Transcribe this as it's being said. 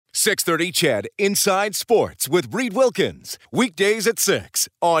630 CHED Inside Sports with Reed Wilkins. Weekdays at 6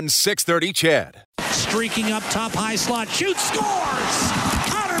 on 630 CHED. Streaking up top, high slot, shoots, scores!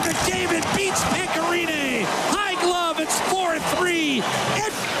 Connor McDavid beats Pecorine. High glove, it's 4-3.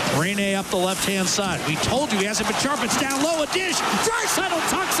 Rene up the left-hand side. We told you he hasn't been sharp. It's down low, a dish.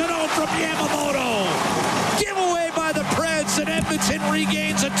 Draisaitl tucks it home from Yamamoto. Giveaway by the Preds, and Edmonton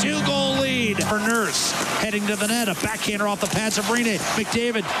regains a 2-goal lead. For Nurse, heading to the net, a backhander off the pads of Rene.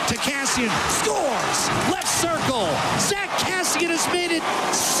 McDavid to Kassian, scores! Left circle. Zach Kassian has made it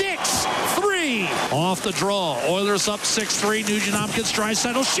 6-3. Off the draw, Oilers up 6-3. Nugent-Hopkins,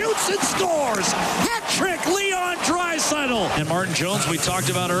 Draisaitl shoots and scores. Hat trick, Leon Draisaitl. And Martin Jones, we talked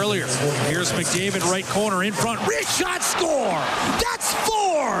about earlier. Here's McDavid, right corner, in front. Wrist shot, score. That's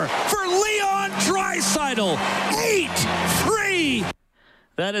 4 for Leon Draisaitl. 8-3.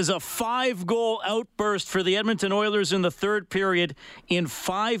 That is a 5-goal outburst for the Edmonton Oilers in the third period in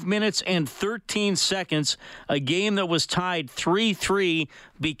 5 minutes and 13 seconds. A game that was tied 3-3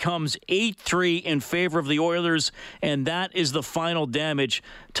 becomes 8-3 in favor of the Oilers, and that is the final damage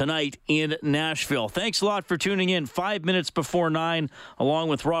tonight in Nashville. Thanks a lot for tuning in. 5 minutes before 9, along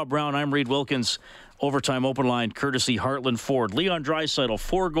with Rob Brown, I'm Reed Wilkins. Overtime open line, courtesy Heartland Ford. Leon Draisaitl,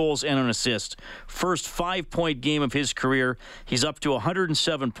 4 goals and an assist. First 5-point game of his career. He's up to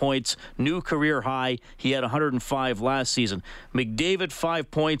 107 points, new career high. He had 105 last season. McDavid,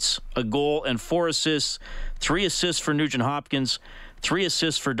 5 points, a goal, and 4 assists. 3 assists for Nugent-Hopkins. 3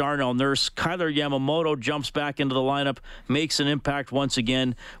 assists for Darnell Nurse. Kyler Yamamoto jumps back into the lineup, makes an impact once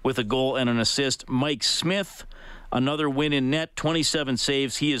again with a goal and an assist. Mike Smith, another win in net, 27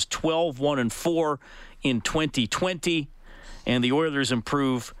 saves. He is 12-1-4 in 2020. And the Oilers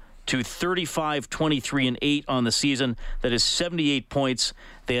improve to 35-23-8 on the season. That is 78 points.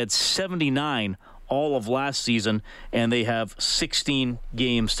 They had 79 all of last season, and they have 16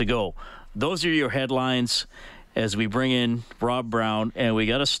 games to go. Those are your headlines as we bring in Rob Brown. And we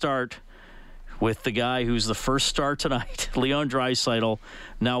got to start with the guy who's the first star tonight, Leon Draisaitl,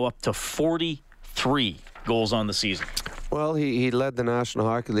 now up to 43 goals on the season. Well, he led the National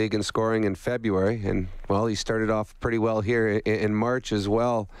Hockey League in scoring in February, and, well, he started off pretty well here in March as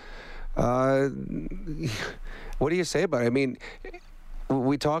well. What do you say about it? I mean,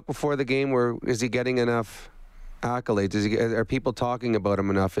 we talked before the game where is he getting enough accolades? Are people talking about him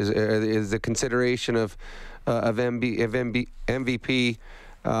enough? Is the consideration of MVP,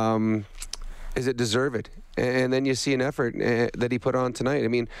 is it deserved? And then you see an effort that he put on tonight. I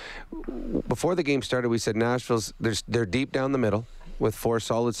mean, before the game started, we said they're deep down the middle with 4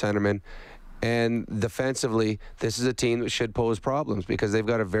 solid centermen. And defensively, this is a team that should pose problems because they've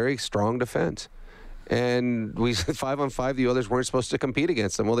got a very strong defense. And we said 5-on-5, the Oilers weren't supposed to compete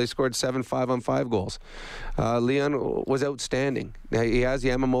against them. Well, they scored 7 5-on-5 goals. Leon was outstanding. He has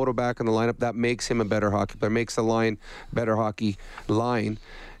Yamamoto back in the lineup. That makes him a better hockey player, makes the line better hockey line.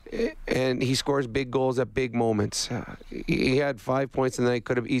 And he scores big goals at big moments. He had 5 points in the night,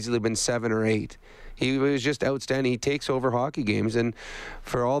 could have easily been 7 or 8. He was just outstanding. He takes over hockey games. And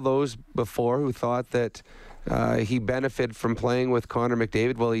for all those before who thought that he benefited from playing with Connor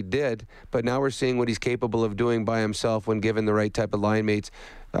McDavid, well, he did. But now we're seeing what he's capable of doing by himself when given the right type of line mates.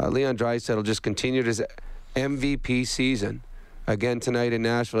 Leon Draisaitl just continued his MVP season again tonight in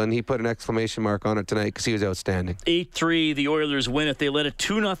Nashville, and he put an exclamation mark on it tonight because he was outstanding. 8-3, the Oilers win it. They led it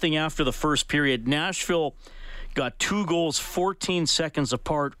 2-0 after the first period. Nashville got 2 goals 14 seconds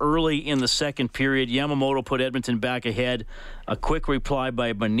apart early in the second period. Yamamoto put Edmonton back ahead. A quick reply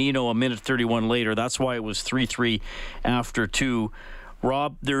by Bonino a minute 31 later. That's why it was 3-3 after 2.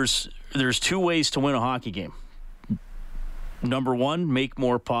 Rob, there's 2 ways to win a hockey game. Number 1, make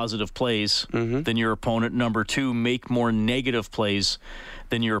more positive plays than your opponent. Number 2, make more negative plays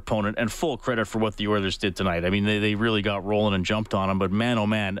than your opponent. And full credit for what the Oilers did tonight. I mean, they really got rolling and jumped on them. But man, oh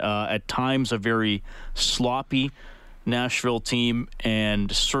man, at times a very sloppy Nashville team,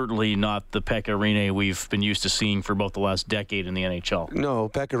 and certainly not the Pekka Rinne we've been used to seeing for about the last decade in the NHL. No,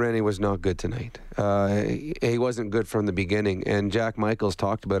 Pekka Rinne was not good tonight. He wasn't good from the beginning, and Jack Michaels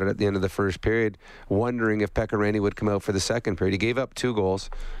talked about it at the end of the first period, wondering if Pekka Rinne would come out for the second period. He gave up 2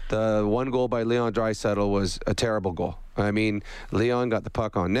 goals. The 1 goal by Leon Draisaitl was a terrible goal. I mean, Leon got the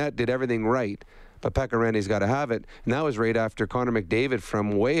puck on net, did everything right, but Pekka Rinne's got to have it. And that was right after Connor McDavid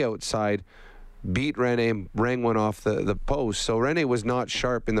from way outside beat Rinne, rang one off the post. So Rinne was not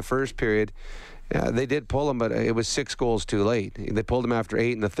sharp in the first period. They did pull him, but it was 6 goals too late. They pulled him after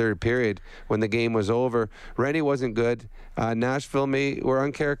 8 in the third period when the game was over. Rinne wasn't good. Nashville were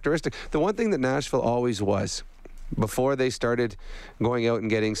uncharacteristic. The one thing that Nashville always was, before they started going out and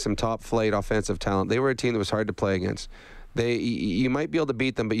getting some top flight offensive talent, they were a team that was hard to play against. You might be able to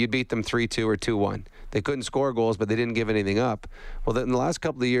beat them, but you'd beat them 3-2 or 2-1. They couldn't score goals, but they didn't give anything up. Well, in the last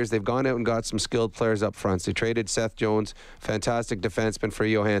couple of years, they've gone out and got some skilled players up front. They traded Seth Jones, fantastic defenseman, for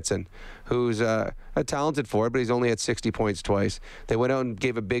Johansson, who's a talented forward, but he's only had 60 points twice. They went out and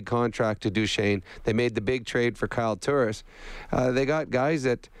gave a big contract to Duchesne. They made the big trade for Kyle Turris. They got guys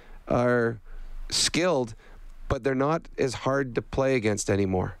that are skilled, but they're not as hard to play against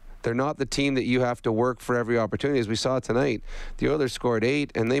anymore. They're not the team that you have to work for every opportunity. As we saw tonight, the Oilers scored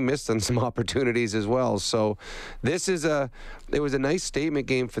 8, and they missed on some opportunities as well. So it was a nice statement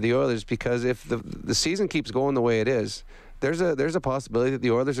game for the Oilers, because if the season keeps going the way it is, there's a possibility that the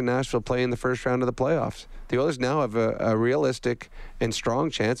Oilers and Nashville play in the first round of the playoffs. The Oilers now have a realistic and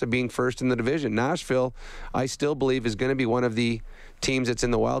strong chance of being first in the division. Nashville, I still believe, is going to be one of the teams that's in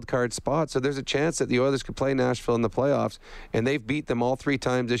the wild card spot. So there's a chance that the Oilers could play Nashville in the playoffs, and they've beat them all 3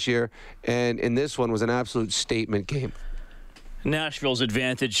 times this year. And in this one was an absolute statement game. Nashville's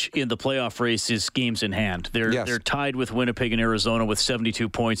advantage in the playoff race is games in hand. They're tied with Winnipeg and Arizona with 72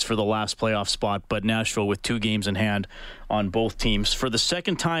 points for the last playoff spot, but Nashville with 2 games in hand on both teams. For the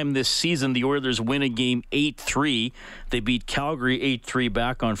second time this season, the Oilers win a game 8-3. They beat Calgary 8-3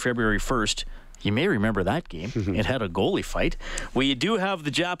 back on February 1st. You may remember that game. It had a goalie fight. We do have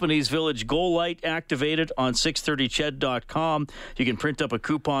the Japanese Village Goal Light activated on 630ched.com. You can print up a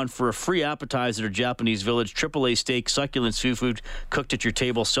coupon for a free appetizer at Japanese Village. AAA steak, succulent seafood, cooked at your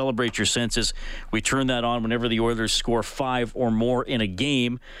table. Celebrate your senses. We turn that on whenever the Oilers score 5 or more in a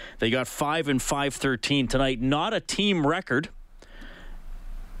game. They got 5 and 5-13 tonight. Not a team record.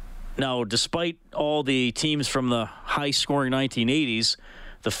 Now, despite all the teams from the high-scoring 1980s,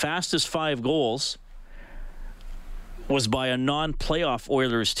 the fastest 5 goals was by a non-playoff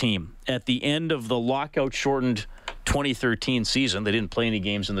Oilers team at the end of the lockout-shortened 2013 season. They didn't play any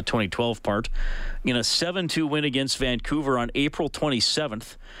games in the 2012 part. In a 7-2 win against Vancouver on April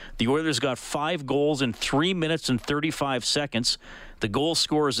 27th, the Oilers got 5 goals in 3 minutes and 35 seconds. The goal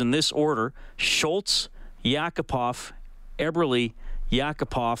scorers in this order: Schultz, Yakupov, Eberle,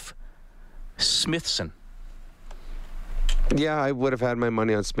 Yakupov, Smithson. Yeah, I would have had my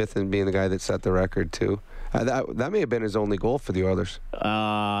money on Smithson being the guy that set the record, too. That may have been his only goal for the Oilers.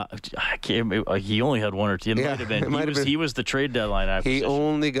 He only had 1 or 2. It might have been. He was the trade deadline acquisition. He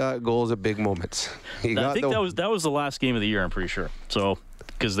only got goals at big moments. I think that was the last game of the year, I'm pretty sure. So,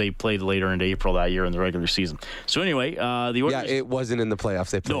 because they played later into April that year in the regular season. So anyway, the Oilers... Yeah, it wasn't in the playoffs.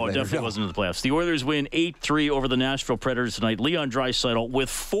 They played later. Definitely wasn't in the playoffs. The Oilers win 8-3 over the Nashville Predators tonight. Leon Draisaitl with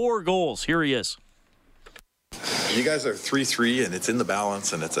 4 goals. Here he is. You guys are 3-3, and it's in the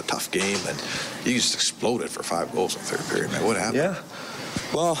balance, and it's a tough game, and you just exploded for 5 goals in the third period, man. What happened? Yeah.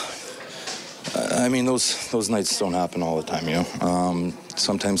 Well, I mean, those nights don't happen all the time, you know.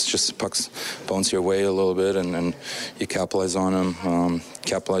 Sometimes just pucks bounce your way a little bit, and you capitalize on them,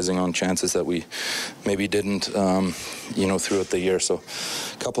 capitalizing on chances that we maybe didn't, throughout the year. So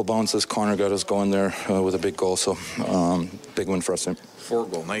a couple bounces, Connor got us going there with a big goal, so big win for us.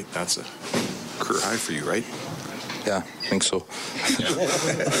 4-goal night, that's a career high for you, right? Yeah, I think so.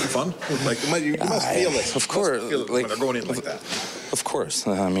 Fun? Like, you must feel it. Of course. When they're going in like that. Of course.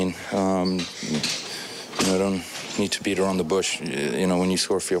 I mean, I don't need to beat around the bush. You know, when you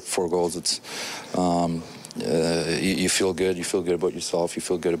score 4 goals, it's you feel good. You feel good about yourself. You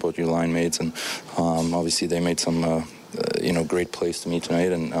feel good about your line mates. And obviously they made some, great plays to me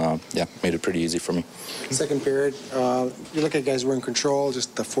tonight. And, made it pretty easy for me. Second period, you look at guys were in control,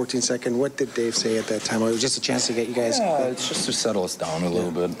 just the 14-second. What did Dave say at that time? It was just a chance to get you guys... Yeah, it's just to settle us down a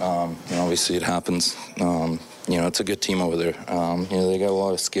little bit. Obviously it happens. It's a good team over there. They got a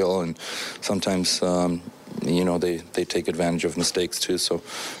lot of skill, and sometimes... they take advantage of mistakes too. So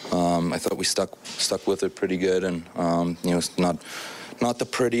I thought we stuck with it pretty good, and it's not the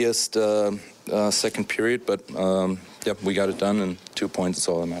prettiest second period, but we got it done, and 2 points is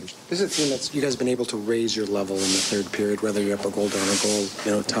all that matters. This is a team that you guys have been able to raise your level in the third period, whether you're up a goal, down a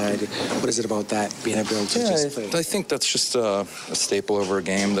goal, tied. What is it about that, being able to just play? I think that's just a staple over a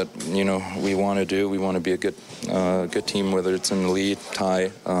game that, we want to do. We want to be a good team, whether it's in the lead,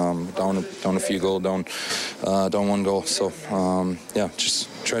 tie, down a few goals, down 1 goal. So, just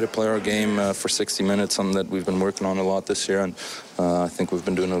try to play our game for 60 minutes, something that we've been working on a lot this year, and I think we've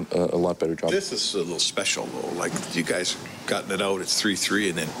been doing a lot better job. This is a little special, though. Like, you guys gotten it out, it's 3-3,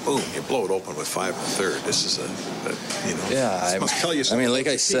 and then boom, you blow it open with 5 in the third. This is Yeah, must tell you something. I mean, like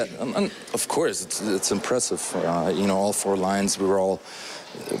I said, of course, it's impressive. All 4 lines, we were all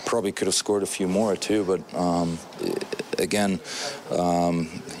probably could have scored a few more too, but again,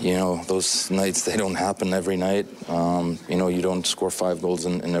 those nights, they don't happen every night. You don't score 5 goals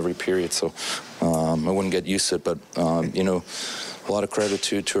in every period, so I wouldn't get used to it. But, a lot of credit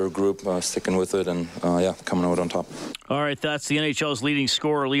to our group sticking with it and, coming out on top. All right, that's the NHL's leading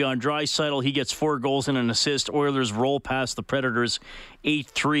scorer, Leon Draisaitl. He gets 4 goals and an assist. Oilers roll past the Predators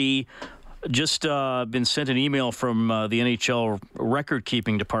 8-3. Just been sent an email from the NHL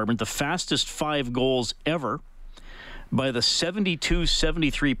record-keeping department. The fastest 5 goals ever by the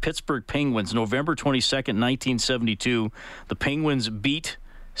 72-73 Pittsburgh Penguins. November 22nd, 1972. The Penguins beat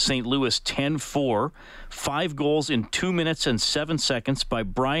St. Louis 10-4. 5 goals in 2 minutes and 7 seconds by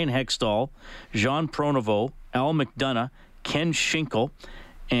Brian Hextall, Jean Pronovost, Al McDonough, Ken Schinkel,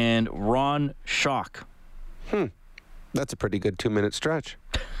 and Ron Schock. That's a pretty good 2-minute stretch.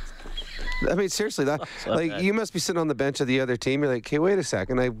 I mean, seriously, you must be sitting on the bench of the other team. You're like, hey, wait a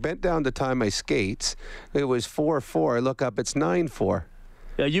second. I bent down to tie my skates. It was 4-4. I look up, it's 9-4.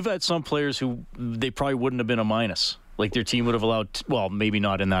 Yeah, you've had some players who they probably wouldn't have been a minus. Like their team would have allowed, maybe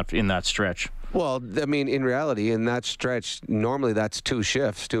not in that stretch. Well, I mean, in reality, in that stretch, normally that's 2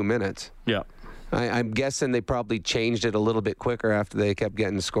 shifts, 2 minutes. Yeah. I'm guessing they probably changed it a little bit quicker after they kept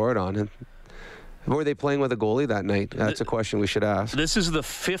getting scored on. Were they playing with a goalie that night? That's a question we should ask. This is the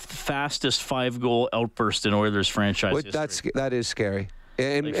 5th fastest 5-goal outburst in Oilers franchise history. That is scary.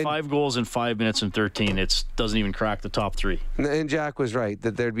 And 5 goals in 5 minutes and 13. It doesn't even crack the top 3. And Jack was right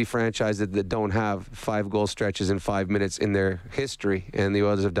that there'd be franchises that don't have 5-goal stretches in 5 minutes in their history, and the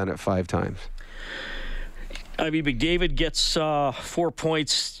Oilers have done it 5 times. Ivy McDavid gets 4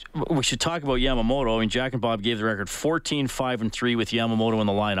 points. We should talk about Yamamoto. I mean, Jack and Bob gave the record 14-5-3 with Yamamoto in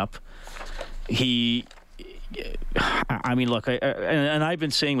the lineup. Look, and I've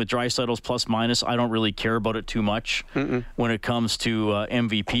been saying with Draisaitl's plus-minus, I don't really care about it too much when it comes to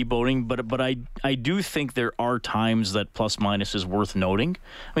MVP voting, but I do think there are times that plus-minus is worth noting.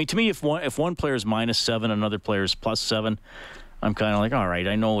 I mean, to me, if one player is -7, another player is +7, I'm kind of like, all right,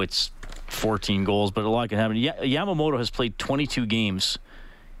 I know it's 14 goals, but a lot can happen. Yamamoto has played 22 games.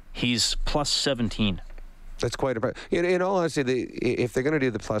 He's +17. That's quite impressive. In all honesty, if they're going to do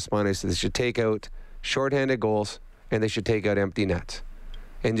the plus-minus, they should take out shorthanded goals, and they should take out empty nets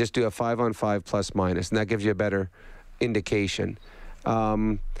and just do a 5-on-5 plus-minus, and that gives you a better indication.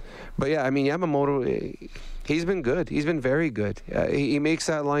 But yeah, I mean, Yamamoto, he's been good. He's been very good. He makes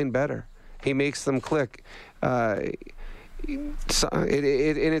that line better. He makes them click. And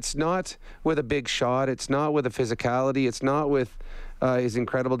it's not with a big shot. It's not with a physicality. It's not with his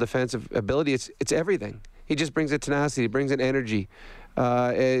incredible defensive ability. It's everything. He just brings a tenacity. He brings an energy.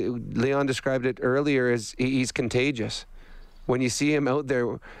 Leon described it earlier as he's contagious. When you see him out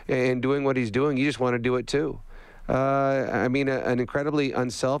there and doing what he's doing, you just want to do it too. An incredibly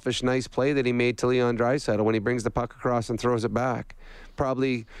unselfish, nice play that he made to Leon Draisaitl when he brings the puck across and throws it back.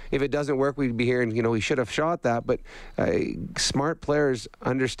 Probably, if it doesn't work, we'd be hearing, he should have shot that. But smart players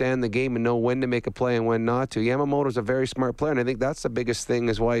understand the game and know when to make a play and when not to. Yamamoto's a very smart player, and I think that's the biggest thing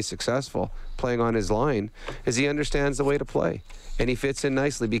is why he's successful playing on his line, is he understands the way to play. And he fits in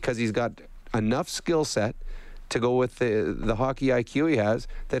nicely because he's got enough skill set to go with the hockey IQ he has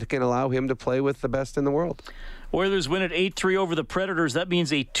that can allow him to play with the best in the world. Oilers win at 8-3 over the Predators. That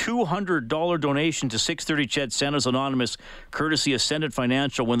means a $200 donation to 630 CHED Santa's Anonymous, courtesy Ascendant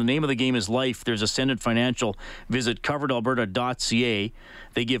Financial. When the name of the game is life, there's Ascendant Financial. Visit coveredalberta.ca.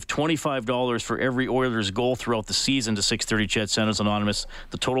 They give $25 for every Oilers goal throughout the season to 630 CHED Santa's Anonymous.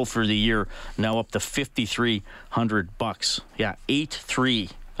 The total for the year now up to $5,300. Yeah,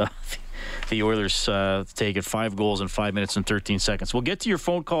 8-3. The Oilers take it 5 goals in 5 minutes and 13 seconds. We'll get to your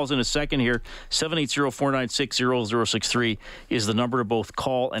phone calls in a second here. 780-496-0063 is the number to both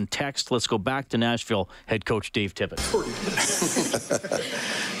call and text. Let's go back to Nashville. Head coach Dave Tippett.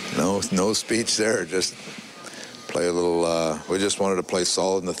 No speech there. Just play a little. We just wanted to play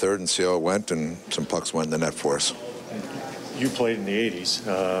solid in the third and see how it went, and some pucks went in the net for us. You played in the 80s.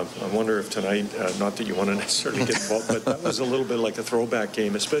 I wonder if tonight, not that you want to necessarily get involved, but that was a little bit like a throwback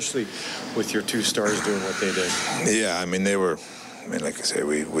game, especially with your 2 stars doing what they did. Yeah, I mean, like I say,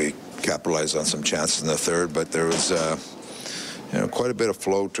 we capitalized on some chances in the third, but there was quite a bit of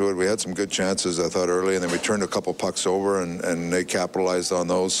flow to it. We had some good chances, I thought, early, and then we turned a couple pucks over, and they capitalized on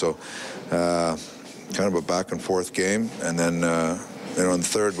those. So kind of a back-and-forth game. And then, in the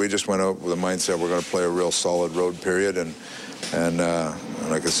third, we just went out with a mindset we're going to play a real solid road period, and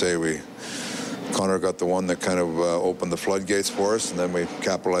like I say, we Connor got the one that kind of opened the floodgates for us, and then we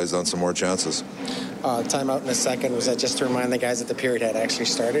capitalized on some more chances. Timeout in a second. Was that just to remind the guys that the period had actually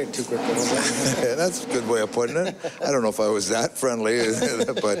started? 2 quick goals. Yeah, that's a good way of putting it. I don't know if I was that friendly,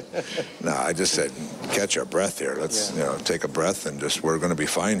 but no, I just said, catch our breath here. Let's take a breath and we're going to be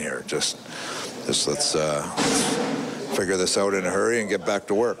fine here. Just let's figure this out in a hurry and get back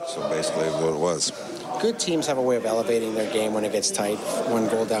to work. So basically what it was. Good teams have a way of elevating their game when it gets tight. 1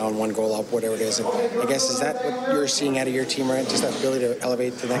 goal down, 1 goal up, whatever it is. And I guess, is that what you're seeing out of your team, right? Just that ability to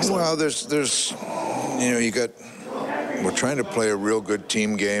elevate to the next level? Well, there's we're trying to play a real good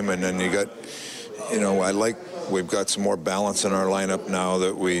team game, and then we've got some more balance in our lineup now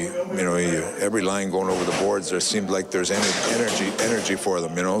that every line going over the boards, there seems like there's energy for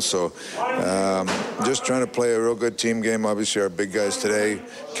them, so just trying to play a real good team game. Obviously our big guys today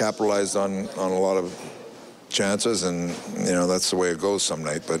capitalized on a lot of chances, and that's the way it goes some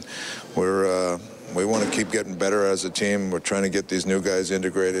night, but we want to keep getting better as a team. We're trying to get these new guys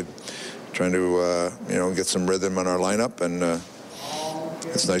integrated, trying to get some rhythm in our lineup, and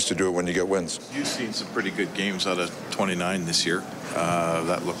it's nice to do it when you get wins. You've seen some pretty good games out of 29 this year.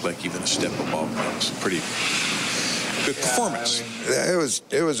 That looked like even a step above. That was a pretty good performance.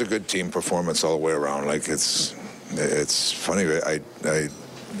 It was a good team performance all the way around. Like it's funny. I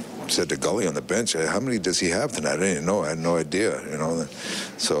said to Gully on the bench, how many does he have tonight? I didn't even know. I had no idea.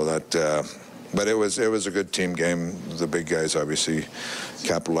 So that. But it was a good team game. The big guys obviously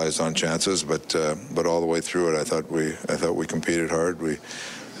capitalized on chances, but all the way through it, I thought we competed hard. We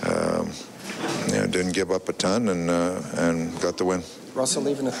didn't give up a ton and got the win. Russell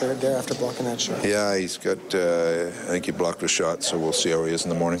leaving the third there after blocking that shot. Yeah, he's got. I think he blocked a shot, so we'll see how he is in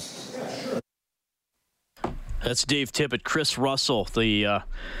the morning. That's Dave Tippett. Chris Russell, the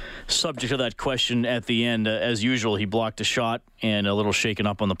subject of that question at the end. As usual, he blocked a shot and a little shaken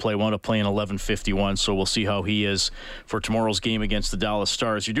up on the play. Wound up playing 11:51, so we'll see how he is for tomorrow's game against the Dallas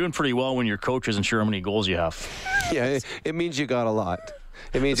Stars. You're doing pretty well when your coach isn't sure how many goals you have. Yeah, it means you got a lot.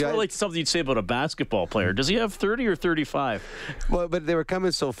 It means it's more like something you'd say about a basketball player. Does he have 30 or 35? Well, but they were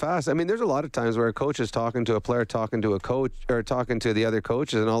coming so fast. I mean, there's a lot of times where a coach is talking to a player, talking to a coach, or talking to the other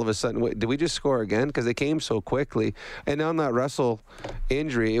coaches, and all of a sudden, did we just score again? Because they came so quickly. And on that Russell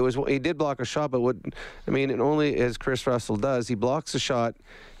injury, he did block a shot, but and only as Chris Russell does, he blocks a shot.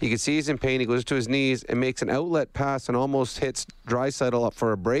 You can see he's in pain. He goes to his knees and makes an outlet pass and almost hits Draisaitl up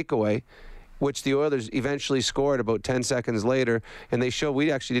for a breakaway, which the Oilers eventually scored about 10 seconds later. And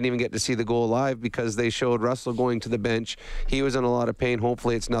we actually didn't even get to see the goal live because they showed Russell going to the bench. He was in a lot of pain.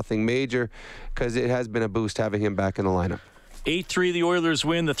 Hopefully it's nothing major, because it has been a boost having him back in the lineup. 8-3, the Oilers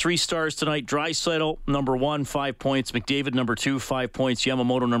win. The 3 stars tonight: Draisaitl, number 1, 5 points. McDavid, number 2, 5 points.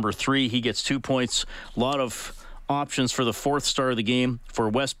 Yamamoto, number 3, he gets 2 points. A lot of options for the 4th star of the game for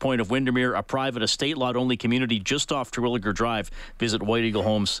West Point of Windermere, a private estate lot only community just off Terwilliger Drive. Visit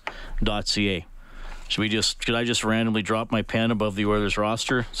whiteeaglehomes.ca. Should I just randomly drop my pen above the Oilers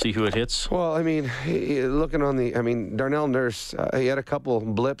roster, see who it hits? Well, looking on Darnell Nurse, he had a couple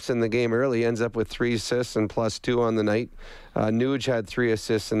blips in the game early. He ends up with 3 assists and +2 on the night. Nuge had 3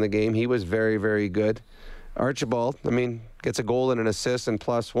 assists in the game. He was very, very good. Archibald, gets a goal and an assist and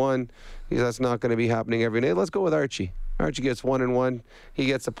 +1. That's not going to be happening every night. Let's go with Archie. Archie gets 1 and 1. He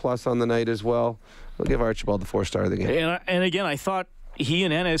gets a plus on the night as well. We'll give Archibald the 4 star of the game. And again, I thought he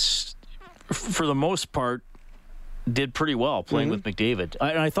and Ennis, for the most part, did pretty well playing with McDavid.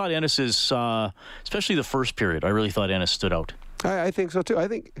 I thought Ennis's, especially the first period, I really thought Ennis stood out. I think so too. I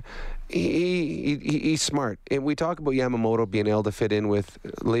think he's smart. And we talk about Yamamoto being able to fit in with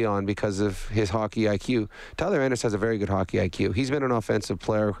Leon because of his hockey IQ. Tyler Ennis has a very good hockey IQ. He's been an offensive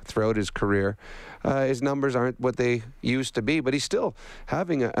player throughout his career. His numbers aren't what they used to be, but he's still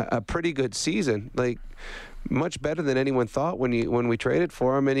having a pretty good season. Much better than anyone thought when we traded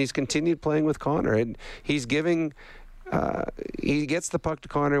for him, and he's continued playing with Connor. And he's giving. He gets the puck to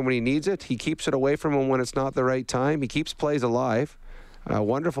Connor when he needs it. He keeps it away from him when it's not the right time. He keeps plays alive. A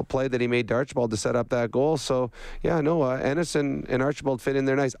wonderful play that he made to Archibald to set up that goal. So, Ennis and Archibald fit in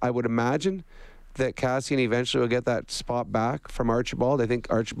there nice. I would imagine that Kassian eventually will get that spot back from Archibald. I think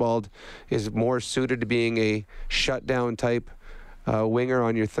Archibald is more suited to being a shutdown type winger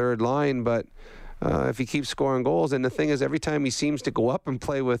on your third line. But if he keeps scoring goals, and the thing is, every time he seems to go up and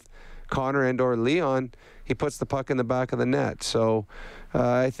play with Connor and or Leon, he puts the puck in the back of the net. So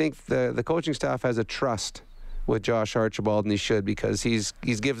I think the coaching staff has a trust with Josh Archibald, and he should, because he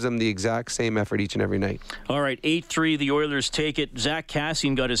gives them the exact same effort each and every night. All right, 8-3, the Oilers take it. Zach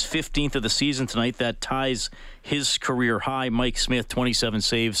Kassian got his 15th of the season tonight. That ties his career high. Mike Smith, 27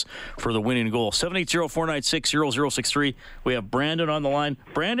 saves for the winning goal. 780-496-0063. We have Brandon on the line.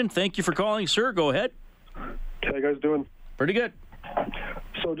 Brandon, thank you for calling, sir. Go ahead. How you guys doing? Pretty good.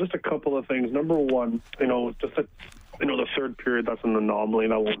 So just a couple of things. Number one, the third period, that's an anomaly.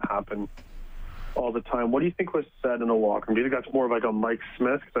 That won't happen all the time. What do you think was said in the locker room? Do you think that's more of like a Mike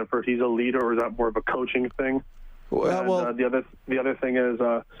Smith, because I've heard he's a leader, or is that more of a coaching thing? The other thing is,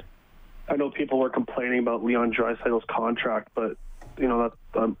 I know people were complaining about Leon Draisaitl's contract, but I'm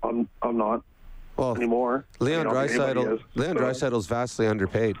not anymore. Leon Draisaitl's vastly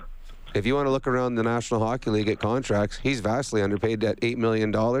underpaid. If you want to look around the National Hockey League at contracts, he's vastly underpaid at $8 million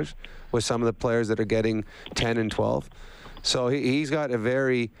with some of the players that are getting 10 and 12. So he's got a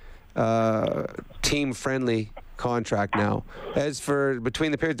very team-friendly contract now. As for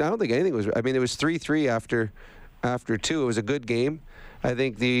between the periods, I don't think anything was. I mean, it was 3-3 after two. It was a good game. I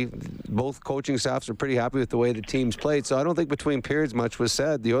think both coaching staffs are pretty happy with the way the teams played. So I don't think between periods much was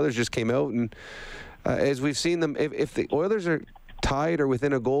said. The Oilers just came out, and as we've seen them, if the Oilers are tied or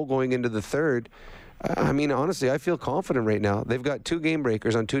within a goal going into the third, I mean, honestly, I feel confident right now. They've got two game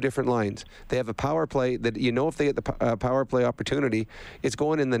breakers on two different lines. They have a power play that, if they get the power play opportunity, it's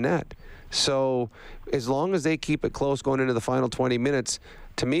going in the net. So as long as they keep it close going into the final 20 minutes,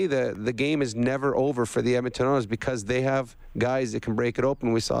 to me, the game is never over for the Edmonton Oilers, because they have guys that can break it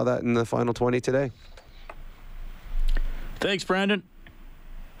open. We saw that in the final 20 today. Thanks, Brandon.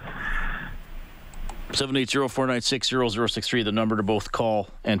 780-496-0063, the number to both call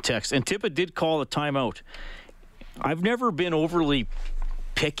and text. And Tippett did call a timeout. I've never been overly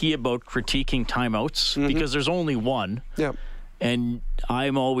picky about critiquing timeouts because there's only one. Yep. And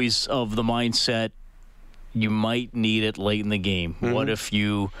I'm always of the mindset you might need it late in the game. What if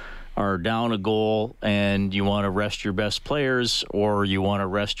you are down a goal and you want to rest your best players, or you want to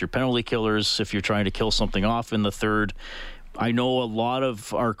rest your penalty killers if you're trying to kill something off in the third? I know a lot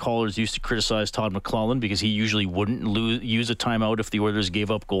of our callers used to criticize Todd McClellan because he usually wouldn't use a timeout if the Oilers gave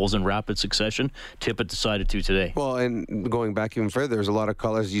up goals in rapid succession. Tippett decided to today. Well, and going back even further, there's a lot of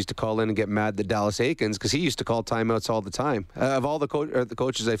callers used to call in and get mad at Dallas Eakins because he used to call timeouts all the time. Of all the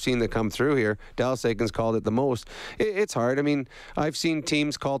coaches I've seen that come through here, Dallas Eakins called it the most. It's hard. I mean, I've seen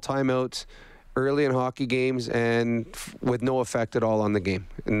teams call timeouts early in hockey games and with no effect at all on the game.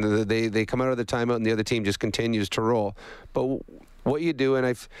 And they come out of the timeout and the other team just continues to roll. But what you do,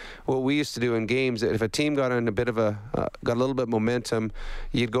 and what we used to do in games, if a team got on got a little bit of momentum,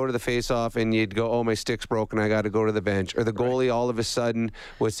 you'd go to the face-off and you'd go, oh, my stick's broken, I got to go to the bench. Or the goalie all of a sudden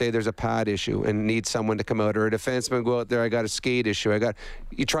would say there's a pad issue and needs someone to come out. Or a defenseman go out there, I got a skate issue.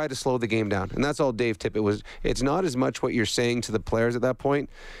 You try to slow the game down. And that's all Dave Tippett was. It's not as much what you're saying to the players at that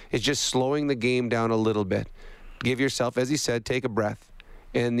point. It's just slowing the game down a little bit. Give yourself, as he said, take a breath.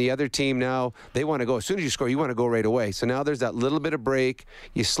 And the other team now, they want to go. As soon as you score, you want to go right away. So now there's that little bit of break.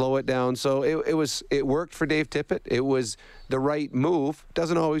 You slow it down. So it worked for Dave Tippett. It was the right move.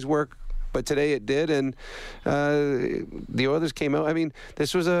 Doesn't always work, but today it did. And the Oilers came out. I mean,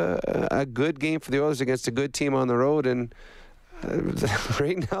 this was a good game for the Oilers against a good team on the road. And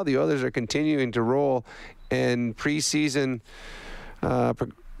right now the Oilers are continuing to roll. And preseason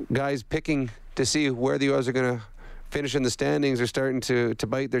guys picking to see where the Oilers are going to finish in the standings are starting to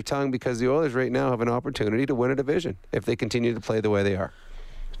bite their tongue, because the Oilers right now have an opportunity to win a division if they continue to play the way they are.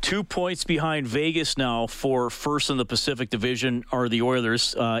 2 points behind Vegas now for first in the Pacific Division are the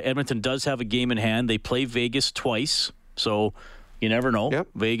Oilers. Edmonton does have a game in hand. They play Vegas twice, so you never know. Yep.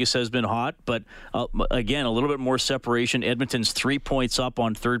 Vegas has been hot, but again, a little bit more separation. Edmonton's 3 points up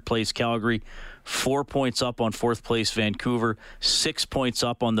on third place Calgary, 4 points up on fourth place Vancouver, 6 points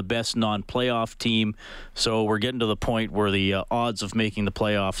up on the best non-playoff team. So we're getting to the point where the odds of making the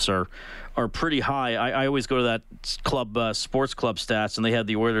playoffs are pretty high. I always go to that sports club stats, and they had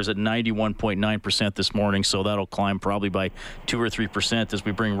the Oilers at 91.9% this morning, so that'll climb probably by 2 or 3% as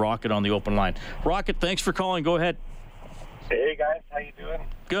we bring Rocket on the open line. Rocket, thanks for calling. Go ahead. Hey, guys. How you doing?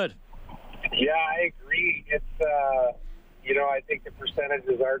 Good. Yeah, I agree. It's, I think the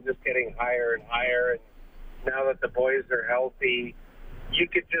percentages are just getting higher and higher. And now that the boys are healthy, you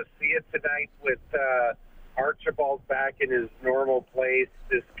could just see it tonight with Archibald back in his normal place.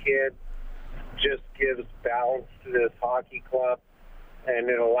 This kid just gives balance to this hockey club, and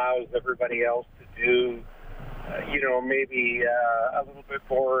it allows everybody else to do, maybe a little bit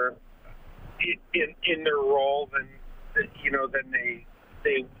more in their role than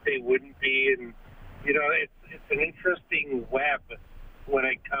they wouldn't be. And it's an interesting web when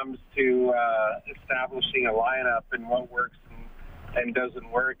it comes to establishing a lineup and what works and doesn't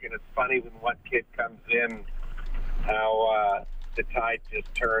work. And it's funny when one kid comes in, how the tide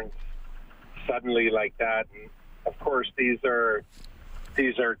just turns suddenly like that. And of course, these are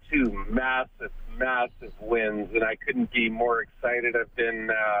two massive wins, and I couldn't be more excited. I've been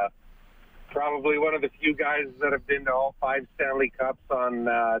probably one of the few guys that have been to all 5 Stanley Cups on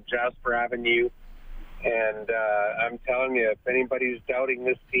Jasper Avenue. And I'm telling you, if anybody's doubting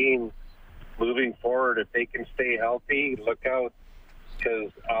this team moving forward, if they can stay healthy, look out,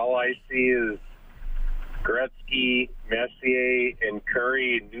 because all I see is Gretzky, Messier, and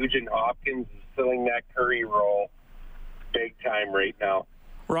Curry, and Nugent Hopkins is filling that Curry role big time right now.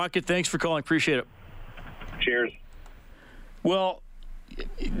 Rocket, thanks for calling. Appreciate it. Cheers. Well,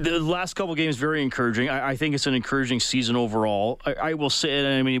 the last couple games very encouraging. I think it's an encouraging season overall. I will say, and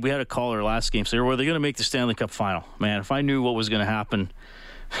I mean, we had a caller last game say, "Were they going to make the Stanley Cup final?" Man, if I knew what was going to happen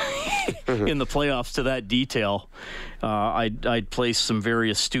in the playoffs to that detail, I'd place some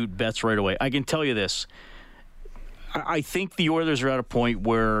very astute bets right away. I can tell you this: I think the Oilers are at a point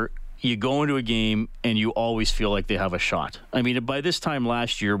where you go into a game and you always feel like they have a shot. I mean, by this time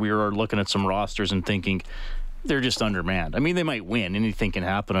last year, we were looking at some rosters and thinking, they're just undermanned. I mean, they might win. Anything can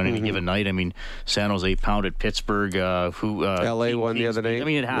happen on any given night. I mean, San Jose pounded Pittsburgh. LA won the other night. I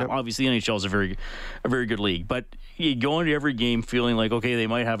mean, obviously, the NHL is a very good league. But you go into every game feeling like, okay, they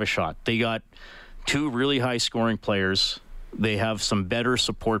might have a shot. They got 2 really high-scoring players. They have some better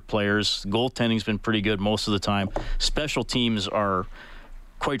support players. Goaltending's been pretty good most of the time. Special teams are,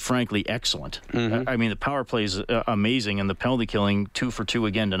 quite frankly, excellent. I mean, the power play is amazing, and the penalty killing 2 for 2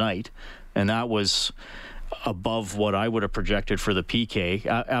 again tonight. And that was above what I would have projected for the PK.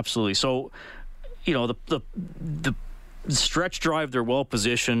 Absolutely. So, you know, the stretch drive, they're well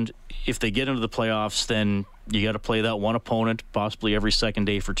positioned. If they get into the playoffs, then you got to play that one opponent possibly every second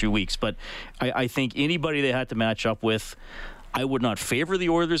day for 2 weeks. But I think anybody they had to match up with, I would not favor the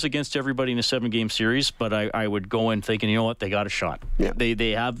Oilers against everybody in a 7-game series, but I would go in thinking, you know what, they got a shot. Yeah.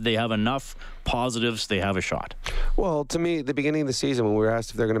 They have enough positives. They have a shot. Well, to me, the beginning of the season when we were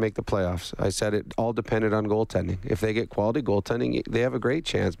asked if they're going to make the playoffs, I said it all depended on goaltending. If they get quality goaltending, they have a great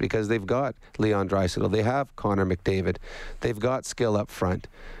chance because they've got Leon Draisaitl. They have Connor McDavid. They've got skill up front.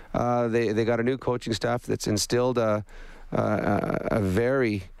 They got a new coaching staff that's instilled a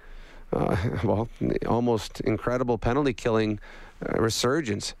very almost incredible penalty killing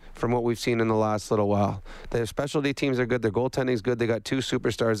resurgence from what we've seen in the last little while. Their specialty teams are good. Their goaltending's good. They got 2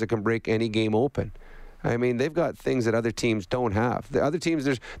 superstars that can break any game open. I mean, they've got things that other teams don't have. The other teams,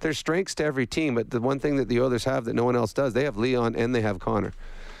 there's strengths to every team, but the one thing that the Oilers have that no one else does, they have Leon and they have Connor.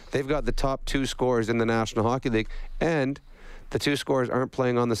 They've got the top 2 scorers in the National Hockey League, and the 2 scorers aren't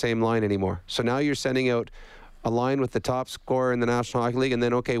playing on the same line anymore. So now you're sending out a line with the top scorer in the National Hockey League, and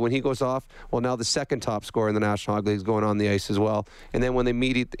then, okay, when he goes off, well, now the second top scorer in the National Hockey League is going on the ice as well. And then when they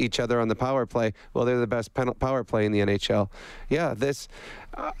meet each other on the power play, well, they're the best power play in the NHL. Yeah,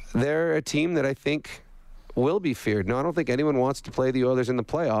 they're a team that I think will be feared. Now, I don't think anyone wants to play the Oilers in the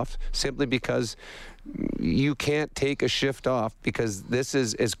playoffs simply because you can't take a shift off, because this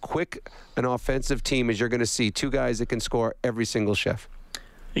is as quick an offensive team as you're going to see. 2 guys that can score every single shift.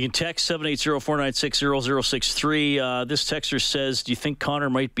 You can text 780-496-0063. This texter says, do you think Connor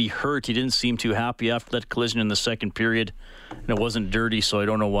might be hurt? He didn't seem too happy after that collision in the second period. And it wasn't dirty, so I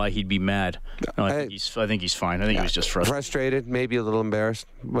don't know why he'd be mad. No, I think he's fine. I think he was just frustrated. Frustrated, maybe a little embarrassed.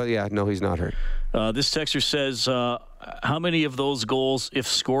 But yeah, no, he's not hurt. This texter says, how many of those goals, if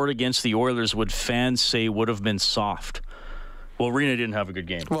scored against the Oilers, would fans say would have been soft? Well, Rena didn't have a good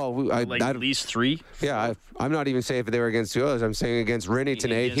game. Well, at least 3. Yeah, I'm not even saying if they were against the Oilers. I'm saying against Rene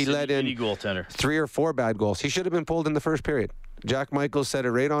tonight. He let in 3 or 4 bad goals. He should have been pulled in the first period. Jack Michaels said it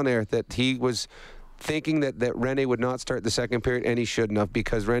right on air that he was thinking that Rene would not start the second period, and he shouldn't have,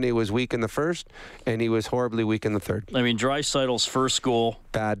 because Rene was weak in the first, and he was horribly weak in the third. I mean, Draisaitl's first goal.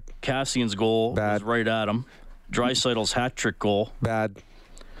 Bad. Cassian's goal. Bad. Was right at him. Draisaitl's hat-trick goal. Bad.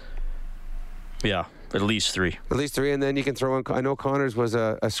 Yeah. At least 3. At least 3, and then you can throw in. I know Connor's was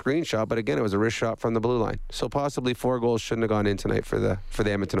a screenshot, but again, it was a wrist shot from the blue line. So possibly 4 goals shouldn't have gone in tonight for the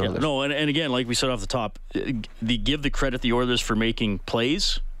Edmonton Oilers. No, and again, like we said off the top, give the credit the Oilers for making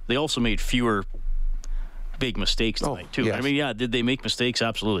plays. They also made fewer big mistakes tonight too. Yes. I mean, yeah, did they make mistakes?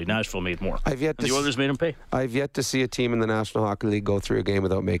 Absolutely. Nashville made more. The Oilers made them pay. I've yet to see a team in the National Hockey League go through a game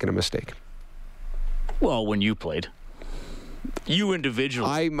without making a mistake. Well, when you played. You individually.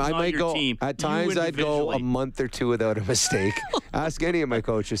 I might go. Team, at times, I'd go a month or 2 without a mistake. Ask any of my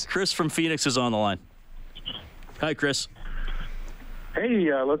coaches. Chris from Phoenix is on the line. Hi, Chris.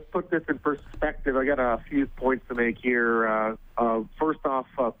 Hey, let's put this in perspective. I got a few points to make here. First off,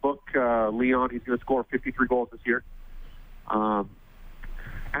 book Leon. He's going to score 53 goals this year.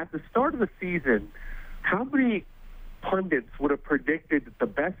 At the start of the season, how many pundits would have predicted that the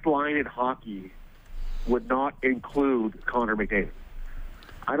best line in hockey would not include Connor McDavid?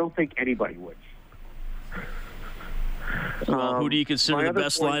 I don't think anybody would. Well, who do you consider the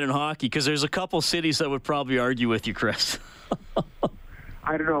best line in hockey? Because there's a couple cities that would probably argue with you, Chris.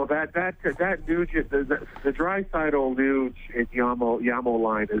 I don't know. That Nuge, the Draisaitl, Nuge, and Yamo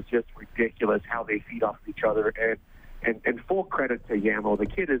line is just ridiculous how they feed off each other. And full credit to Yamo. The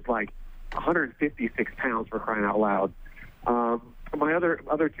kid is like 156 pounds, for crying out loud. My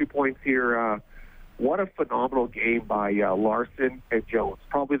other 2 points here. What a phenomenal game by Larson and Jones.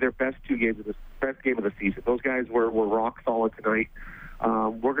 Probably their best game of the season. Those guys were rock solid tonight.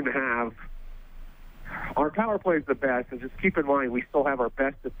 We're going to have our power play is the best, and just keep in mind we still have our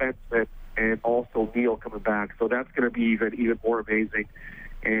best defenseman and also Neil coming back, so that's going to be even more amazing.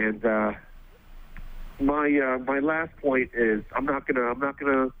 And my last point is I'm not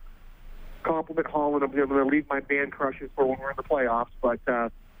gonna compliment Holland. I'm going to leave my man crushes for when we're in the playoffs. But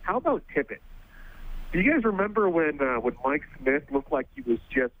how about Tippett? Do you guys remember when Mike Smith looked like he was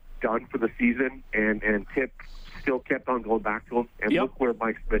just done for the season, and Tip still kept on going back to him? And look where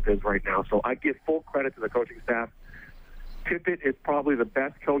Mike Smith is right now. So I give full credit to the coaching staff. Tippett is probably the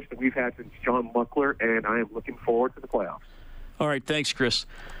best coach that we've had since John Muckler, and I am looking forward to the playoffs. All right, thanks, Chris.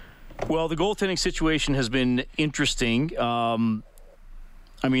 Well, the goaltending situation has been interesting.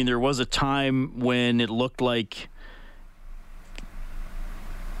 I mean, there was a time when it looked like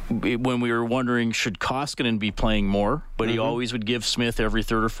when we were wondering, should Koskinen be playing more? But he always would give Smith every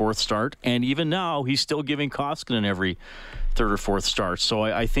third or fourth start. And even now, he's still giving Koskinen every third or fourth start. So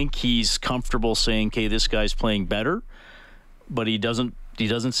I think he's comfortable saying, okay, this guy's playing better. But he doesn't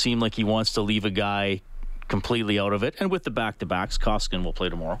seem like he wants to leave a guy completely out of it. And with the back-to-backs, Koskinen will play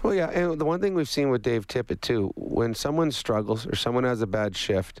tomorrow. Well, yeah, and the one thing we've seen with Dave Tippett, too, when someone struggles or someone has a bad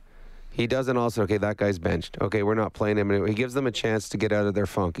shift, he doesn't also, okay, that guy's benched. Okay, we're not playing him anymore. He gives them a chance to get out of their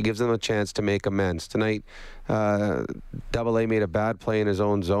funk. He gives them a chance to make amends. Tonight, Double A made a bad play in his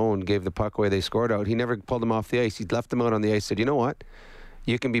own zone, gave the puck away, they scored out. He never pulled him off the ice. He left them out on the ice, said, you know what?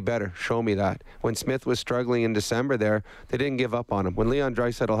 You can be better. Show me that. When Smith was struggling in December there, they didn't give up on him. When Leon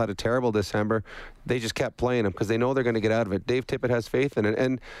Draisaitl had a terrible December, they just kept playing him because they know they're going to get out of it. Dave Tippett has faith in it.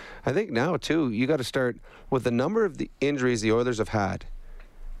 And I think now, too, you got to start with the number of the injuries the Oilers have had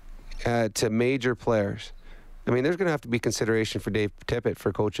to major players. I mean, there's going to have to be consideration for Dave Tippett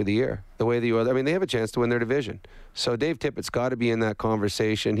for Coach of the Year. The way the Oilers, I mean, they have a chance to win their division. So Dave Tippett's got to be in that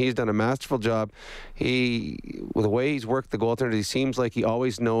conversation. He's done a masterful job. With the way he's worked the goaltender, he seems like he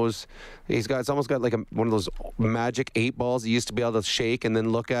always knows. It's almost got like one of those magic 8 balls he used to be able to shake and then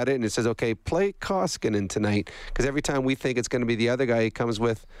look at it and it says, okay, play Koskinen tonight. Because every time we think it's going to be the other guy, he comes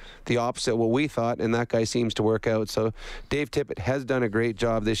with the opposite of what we thought, and that guy seems to work out. So Dave Tippett has done a great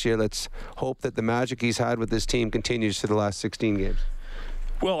job this year. Let's hope that the magic he's had with this team continues to the last 16 games.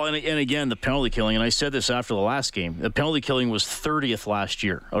 Well, and again, the penalty killing, and I said this after the last game, the penalty killing was 30th last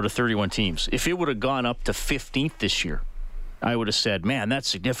year out of 31 teams. If it would have gone up to 15th this year, I would have said, man, that's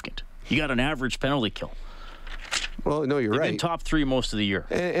significant. You got an average penalty kill. Well, no, you're right. They've been top 3 most of the year.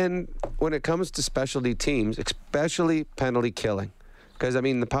 And when it comes to specialty teams, especially penalty killing, because, I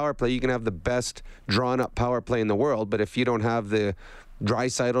mean, the power play, you can have the best drawn-up power play in the world, but if you don't have the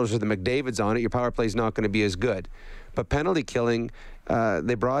Draisaitl's or the McDavids on it, your power play is not going to be as good. But penalty killing,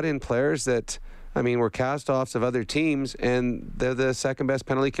 they brought in players that, I mean, were cast-offs of other teams, and they're the second-best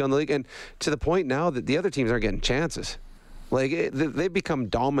penalty kill in the league. And to the point now that the other teams aren't getting chances. Like, they've become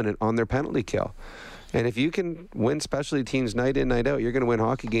dominant on their penalty kill. And if you can win specialty teams night in, night out, you're going to win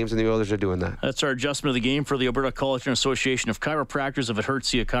hockey games, and the Oilers are doing that. That's our adjustment of the game for the Alberta College and Association of Chiropractors. If it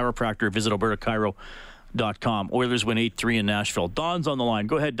hurts you, a chiropractor, visit albertachiro.com. Oilers win 8-3 in Nashville. Don's on the line.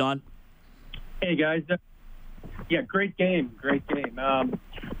 Go ahead, Don. Hey, guys. Yeah, great game.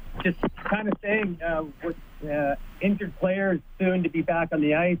 Just kind of saying, with injured players soon to be back on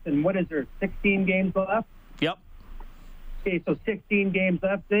the ice, and what is there, 16 games left? Yep. Okay, so 16 games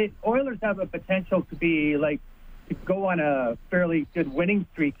left. The Oilers have a potential to go on a fairly good winning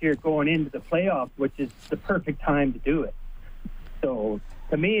streak here going into the playoffs, which is the perfect time to do it. So,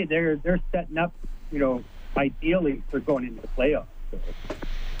 to me, they're setting up, ideally for going into the playoffs. So.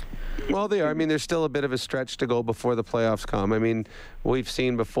 Well, they are. I mean, there's still a bit of a stretch to go before the playoffs come. I mean, we've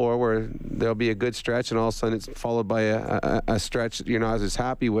seen before where there'll be a good stretch and all of a sudden it's followed by a stretch that you're not as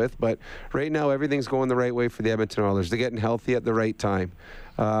happy with. But right now, everything's going the right way for the Edmonton Oilers. They're getting healthy at the right time.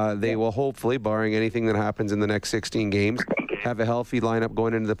 They will hopefully, barring anything that happens in the next 16 games, have a healthy lineup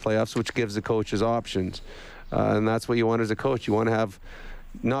going into the playoffs, which gives the coaches options. And that's what you want as a coach. You want to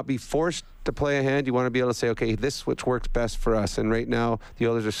not be forced to play a hand. You want to be able to say, okay, this is what works best for us. And right now, the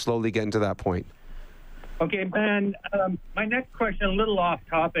Oilers are slowly getting to that point. Okay, man, my next question, a little off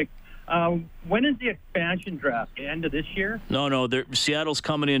topic. When is the expansion draft? The end of this year? No. Seattle's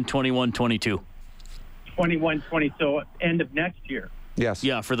coming in 21-22. 21-20, so end of next year. Yes.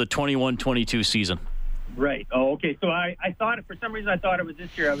 Yeah, for the 21-22 season. Right. Oh, okay. So I thought, for some reason, I thought it was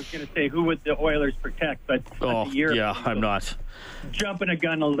this year. I was going to say, who would the Oilers protect? But the year. Yeah, I'm not. Jumping a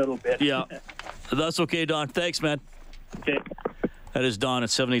gun a little bit. Yeah. That's okay, Don. Thanks, man. Okay. That is Don at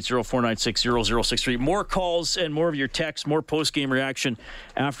 780-496-0063. More calls and more of your texts, more post-game reaction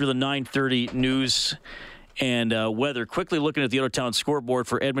after the 9:30 news and weather. Quickly looking at the out-of-town scoreboard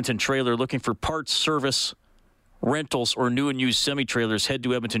for Edmonton Trailer, looking for parts, service, rentals, or new and used semi-trailers, head to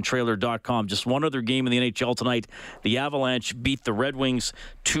edmontontrailer.com. Just one other game in the NHL tonight. The Avalanche beat the Red Wings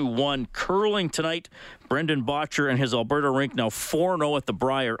 2-1. Curling tonight, Brendan Bottcher and his Alberta rink now 4-0 at the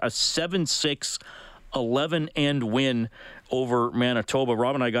Brier, a 7-6 11-end win over Manitoba.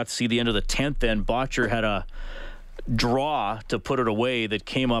 Rob and I got to see the end of the 10th end. Bottcher had a draw to put it away that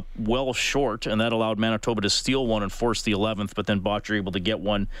came up well short, and that allowed Manitoba to steal one and force the 11th, but then Bottcher able to get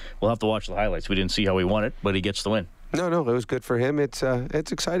one. We'll have to watch the highlights. We didn't see how he won it, but he gets the win. No, it was good for him. It's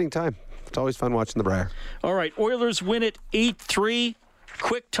exciting time. It's always fun watching the Brier. All right, Oilers win it 8-3.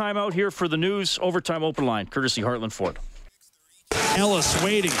 Quick timeout here for the news. Overtime open line, courtesy Heartland Ford. Ellis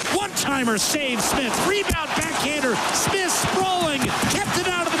waiting. One-timer save Smith. Rebound backhander. Smith sprawling. Kept it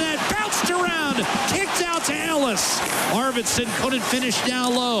out of the net. Bounced around. Kicked out to Ellis. Arvidsson couldn't finish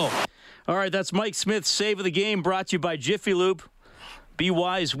down low. All right, that's Mike Smith's save of the game, brought to you by Jiffy Lube. Be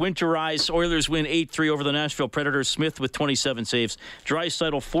wise, winterize. Oilers win 8-3 over the Nashville Predators. Smith with 27 saves.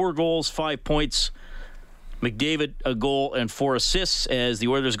 Draisaitl 4 goals, 5 points. McDavid, a goal and 4 assists as the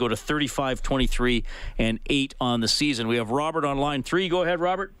Oilers go to 35-23 and 8 on the season. We have Robert on line 3. Go ahead,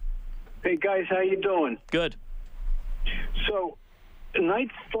 Robert. Hey, guys, how you doing? Good. So,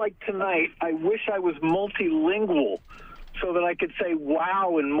 nights like tonight, I wish I was multilingual so that I could say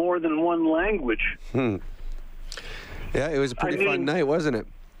wow in more than one language. Yeah, it was a pretty fun night, wasn't it?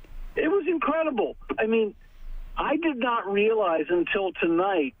 It was incredible. I mean, I did not realize until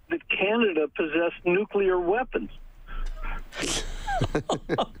tonight that Canada possessed nuclear weapons.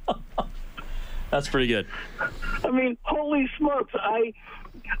 That's pretty good. I mean, holy smokes. I'm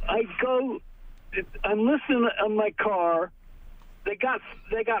listening in my car. They got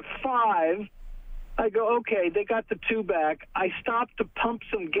 5. I go, okay, they got the 2 back. I stopped to pump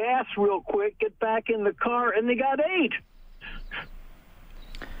some gas real quick, get back in the car, and they got 8.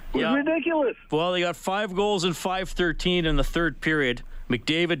 It was ridiculous. Well, they got 5 goals and 5-13 in the third period.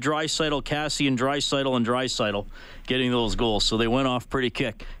 McDavid, Draisaitl, Cassian, Draisaitl getting those goals. So they went off pretty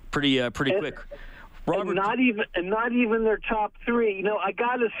quick. Robert, and not even their top 3. You know, I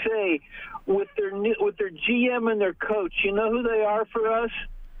got to say, with their GM and their coach, you know who they are for us?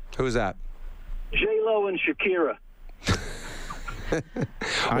 Who's that? J-Lo and Shakira.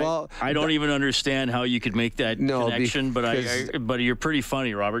 Well, I don't even understand how you could make that connection, but you're pretty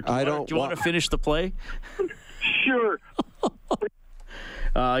funny, Robert. Do you want to finish the play? Sure.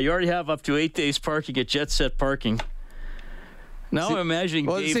 You already have up to 8 days parking at Jet Set Parking. Now I'm imagining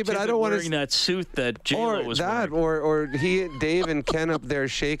Dave Tippett wearing that suit that J-Lo was wearing. Or Dave and Ken up there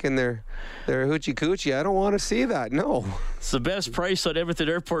shaking their hoochie coochie. I don't want to see that. No. It's the best price on Edmonton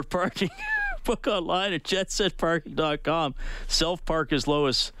Airport parking. Book online at jetsetparking.com. Self-park as low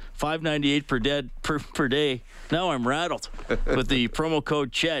as $5.98 per day. Now I'm rattled with the promo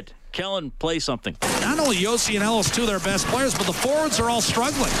code CHED. Kellen, play something. Not only Yossi and Ellis, 2 of their best players, but the forwards are all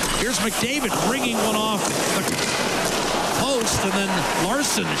struggling. Here's McDavid ringing one off the post, and then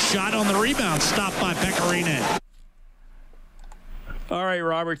Larson shot on the rebound, stopped by Pecorine. All right,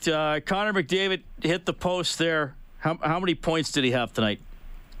 Robert. Connor McDavid hit the post there. How many points did he have tonight?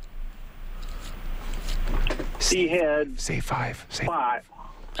 He had... Say 5. 5.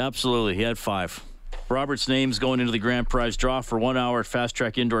 Absolutely. He had 5. Robert's name's going into the grand prize draw for 1 hour at Fast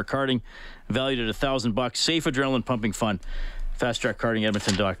Track Indoor Karting, valued at $1,000. Safe adrenaline pumping fun.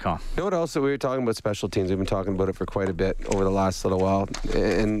 FastTrackKartingEdmonton.com. You know what else we were talking about special teams? We've been talking about it for quite a bit over the last little while,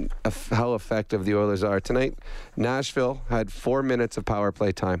 and how effective the Oilers are. Tonight, Nashville had 4 minutes of power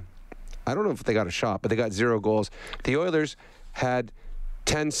play time. I don't know if they got a shot, but they got 0 goals. The Oilers had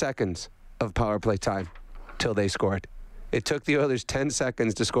 10 seconds of power play time till they scored. It took the Oilers 10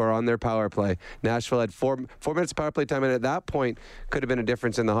 seconds to score on their power play. Nashville had 4 minutes of power play time, and at that point could have been a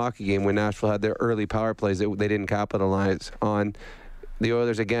difference in the hockey game when Nashville had their early power plays that they didn't capitalize on. The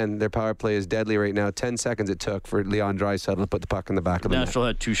Oilers, again, their power play is deadly right now. 10 seconds it took for Leon Draisaitl to put the puck in the back of the net. Nashville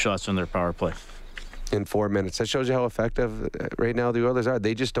had 2 shots on their power play. In 4 minutes. That shows you how effective right now the Oilers are.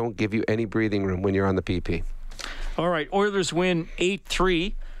 They just don't give you any breathing room when you're on the PP. All right, Oilers win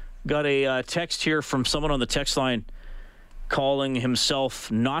 8-3. Got a text here from someone on the text line calling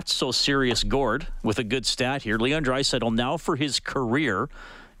himself Not So Serious Gord with a good stat here. Leon Draisaitl now for his career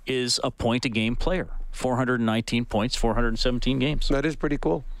is a point-a-game player. 419 points, 417 games. That is pretty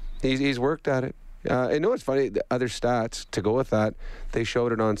cool. He's worked at it. I know it's funny, the other stats to go with that, they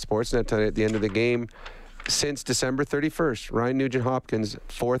showed it on Sportsnet tonight at the end of the game. Since December 31st, Ryan Nugent-Hopkins,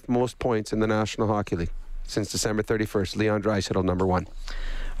 4th most points in the National Hockey League. Since December 31st, Leon Draisaitl, number 1.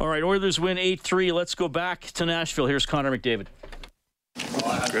 All right, Oilers win 8-3. Let's go back to Nashville. Here's Connor McDavid.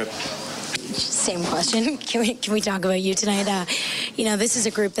 Good. Same question. Can we talk about you tonight? This is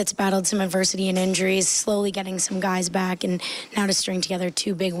a group that's battled some adversity and injuries, slowly getting some guys back, and now to string together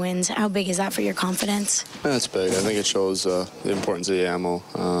 2 big wins. How big is that for your confidence? That's big. I think it shows the importance of Yamo.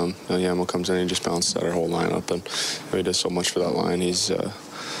 Yamo comes in and just balances out our whole lineup, and he does so much for that line. He's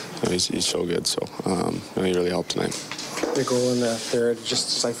so good. So he really helped tonight. The goal in the third,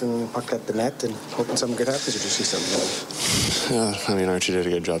 just siphoning the puck at the net and hoping something good happens, or did you see something else? Yeah, Archie did a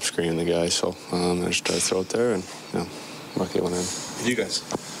good job screening the guy, so I just tried to throw it there, and lucky it went in. You guys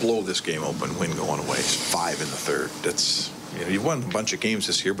blow this game open, win going away. It's 5 in the third. That's you've won a bunch of games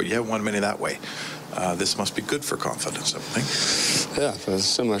this year, but you haven't won many that way. This must be good for confidence, I think. Yeah, it's a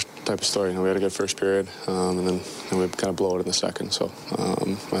similar type of story. We had a good first period, and then we kind of blow it in the second. So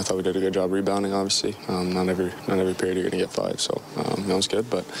I thought we did a good job rebounding. Obviously, not every period you're going to get 5. So that was good,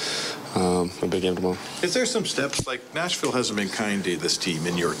 but a big game tomorrow. Is there some steps like Nashville hasn't been kind to this team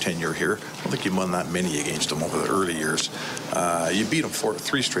in your tenure here? I don't think you've won that many against them over the early years. You beat them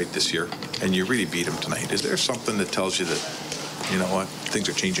 3 straight this year, and you really beat them tonight. Is there something that tells you that things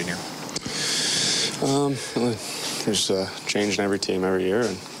are changing here? There's change in every team every year,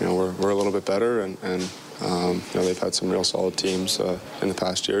 and we're a little bit better, and they've had some real solid teams in the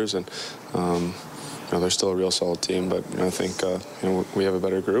past years, and they're still a real solid team. But I think we have a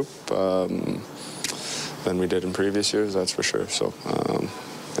better group than we did in previous years. That's for sure. So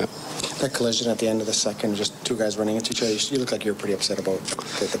yeah. That collision at the end of the second, just 2 guys running into each other. You look like you're pretty upset about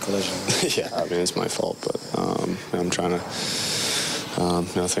the collision. Yeah, it's my fault, but I'm trying to.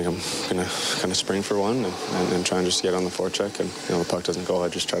 I think I'm going to kind of spring for one and try and just get on the forecheck. And, the puck doesn't go. I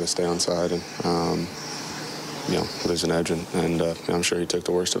just try to stay on side and, lose an edge. And I'm sure he took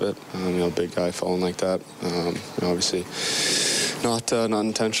the worst of it. Big guy falling like that. Obviously not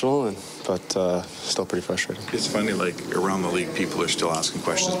intentional, but still pretty frustrating. It's funny, around the league, people are still asking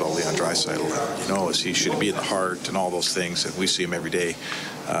questions about Leon Draisaitl. Should he be in the heart and all those things? And we see him every day.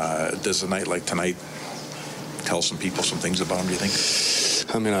 Does a night like tonight tell some people some things about him, do you think?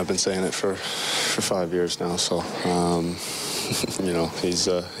 I've been saying it for 5 years now, so he's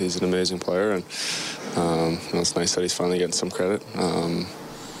an amazing player, and it's nice that he's finally getting some credit.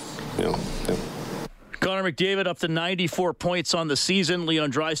 Yeah. Connor McDavid up to 94 points on the season.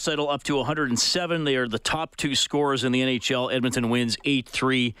 Leon Draisaitl up to 107. They are the top 2 scorers in the NHL. Edmonton wins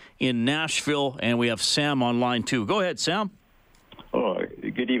 8-3 in Nashville, and we have Sam on line 2. Go ahead, Sam. Oh,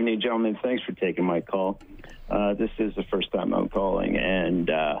 good evening, gentlemen. Thanks for taking my call. This is the first time I'm calling, and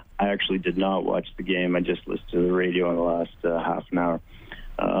I actually did not watch the game. I just listened to the radio in the last half an hour.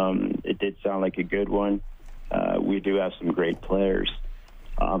 It did sound like a good one. We do have some great players.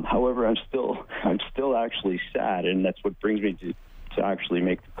 However, I'm still actually sad, and that's what brings me to actually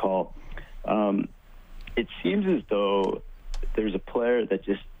make the call. It seems as though there's a player that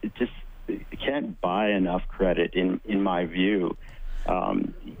just can't buy enough credit in my view.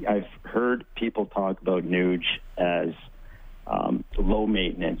 I've heard people talk about Nuge as low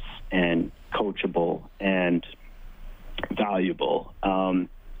maintenance and coachable and valuable.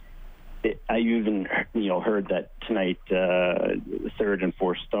 I even heard that tonight, 3rd and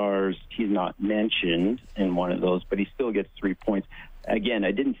 4th stars, he's not mentioned in one of those, but he still gets 3 points. Again,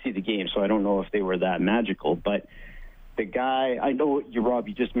 I didn't see the game, so I don't know if they were that magical, but the guy, I know Rob,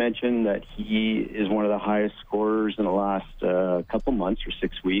 you just mentioned that he is one of the highest scorers in the last couple months or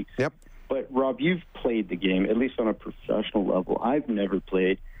 6 weeks. Yep. But Rob, you've played the game, at least on a professional level. I've never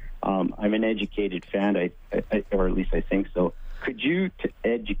played. I'm an educated fan, or at least I think so. Could you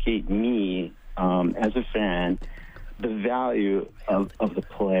educate me as a fan the value of the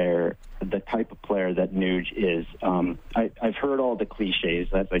player, the type of player that Nuge is? I've heard all the cliches,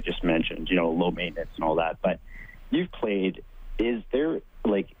 as I just mentioned, low maintenance and all that, but you've played. Is there,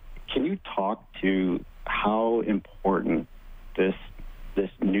 can you talk to how important this this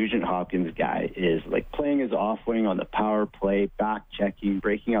Nugent Hopkins guy is like playing his off wing on the power play, back checking,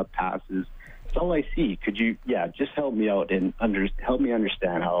 breaking up passes. That's all I see. Could you, just help me out and help me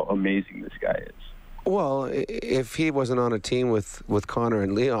understand how amazing this guy is? Well, if he wasn't on a team with Connor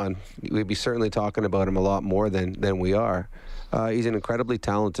and Leon, we'd be certainly talking about him a lot more than we are. He's an incredibly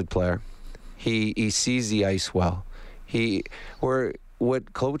talented player. He sees the ice well.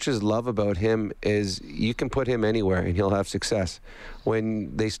 What coaches love about him is you can put him anywhere and he'll have success.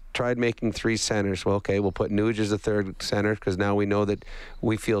 When they tried making 3 centers, well, okay, we'll put Nuge as the third center because now we know that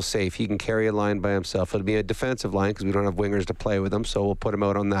we feel safe. He can carry a line by himself. It'll be a defensive line because we don't have wingers to play with him, so we'll put him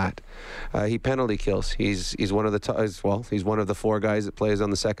out on that. He penalty kills. He's one of the he's one of the 4 guys that plays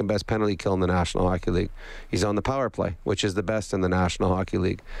on the second best penalty kill in the National Hockey League. He's on the power play, which is the best in the National Hockey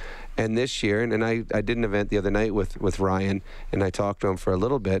League. And this year, and I did an event the other night with Ryan, and I talked to him for a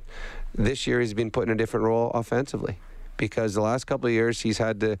little bit. This year he's been put in a different role offensively because the last couple of years he's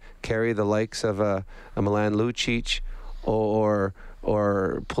had to carry the likes of a Milan Lucic or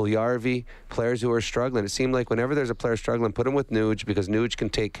Puljujarvi, players who are struggling. It seemed like whenever there's a player struggling, put him with Nuge because Nuge can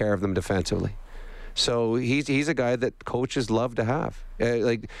take care of them defensively. So he's a guy that coaches love to have.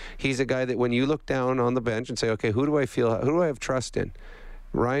 He's a guy that when you look down on the bench and say, okay, who do I have trust in?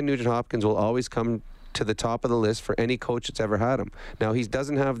 Ryan Nugent-Hopkins will always come to the top of the list for any coach that's ever had him. Now, he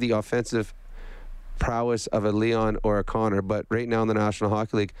doesn't have the offensive prowess of a Leon or a Connor, but right now in the National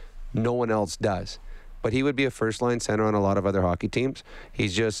Hockey League, no one else does. But he would be a first-line center on a lot of other hockey teams.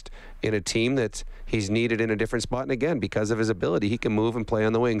 He's just in a team that he's needed in a different spot. And again, because of his ability, he can move and play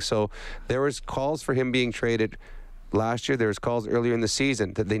on the wing. So there was calls for him being traded last year. There was calls earlier in the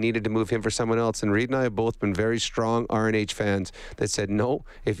season that they needed to move him for someone else. And Reed and I have both been very strong RNH fans that said, no,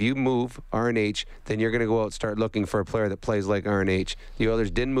 if you move RNH, then you're going to go out and start looking for a player that plays like RNH. The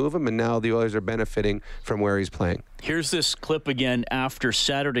Oilers didn't move him, and now the Oilers are benefiting from where he's playing. Here's this clip again after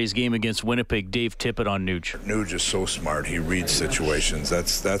Saturday's game against Winnipeg. Dave Tippett on Nuge. Nuge is so smart. He reads situations.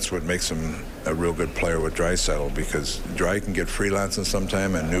 That's what makes him a real good player with Draisaitl, because Dry can get freelancing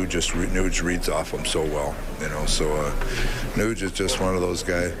sometime, and Nuge reads off him so well. So Nuge is just one of those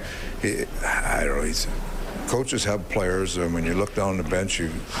guys. I don't know. Coaches have players, and when you look down the bench,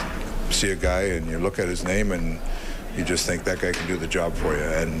 you see a guy and you look at his name and you just think that guy can do the job for you.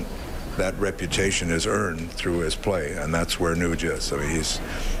 And that reputation is earned through his play, and that's where Nuge is. I mean, he's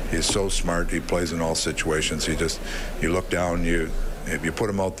so smart. He plays in all situations. You look down, if you put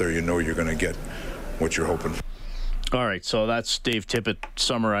him out there, you know you're going to get what you're hoping for. All right, so that's Dave Tippett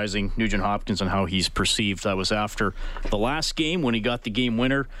summarizing Nugent Hopkins and how he's perceived. That was after the last game when he got the game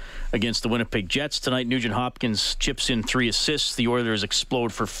winner against the Winnipeg Jets. Tonight, Nugent Hopkins chips in 3 assists. The Oilers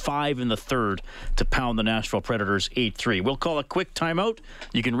explode for 5 in the third to pound the Nashville Predators 8-3. We'll call a quick timeout.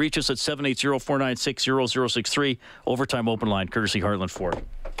 You can reach us at 780-496-0063. Overtime open line, courtesy Heartland Ford.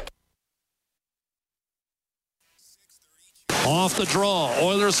 Off the draw,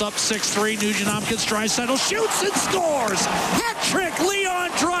 Oilers up 6-3. Nugent-Hopkins, Draisaitl shoots and scores. Hat trick, Leon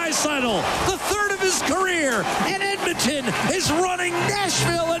Draisaitl, the third of his career. And Edmonton is running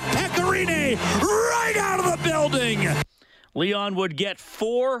Nashville and Pecorine right out of the building. Leon would get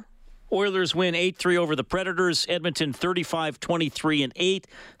 4. Oilers win 8-3 over the Predators. Edmonton 35-23-8,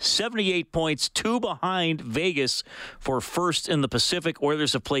 78 points, 2 behind Vegas for first in the Pacific.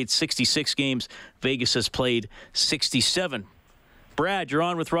 Oilers have played 66 games. Vegas has played 67. Brad, you're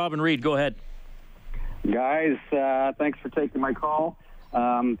on with Rob and Reed. Go ahead. Guys, thanks for taking my call.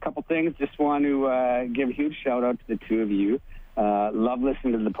 Couple things. Just want to give a huge shout out to the two of you. Love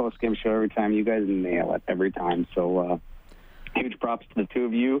listening to the post-game show every time. You guys nail it every time. So huge props to the two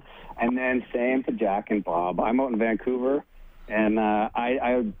of you. And then same to Jack and Bob. I'm out in Vancouver, and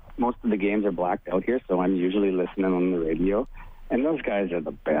I most of the games are blacked out here, so I'm usually listening on the radio. And those guys are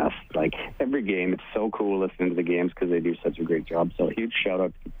the best. Like, every game, it's so cool listening to the games because they do such a great job. So huge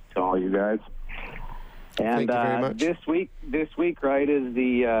shout-out to all you guys. And Thank you very much. This week, right, is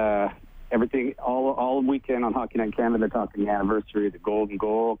the everything, all weekend on Hockey Night Canada, they're talking the anniversary of the Golden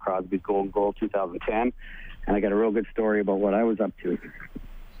Goal, Crosby's Golden Goal 2010. And I got a real good story about what I was up to.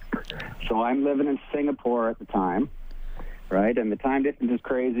 So I'm living in Singapore at the time, right? And the time difference is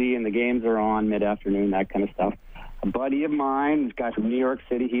crazy, and the games are on mid-afternoon, that kind of stuff. A buddy of mine, this guy from New York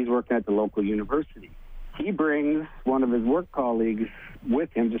City, he's working at the local university. He brings one of his work colleagues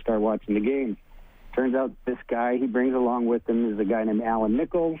with him to start watching the games. Turns out this guy he brings along with him is a guy named Alan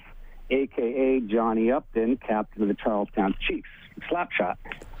Nichols, a.k.a. Johnny Upton, captain of the Charlestown Chiefs. Slapshot.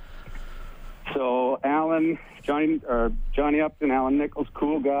 So Johnny Upton, Alan Nichols,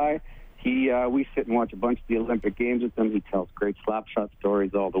 cool guy. We sit and watch a bunch of the Olympic Games with him. He tells great slapshot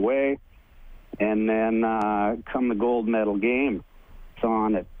stories all the way. And then come the gold medal game.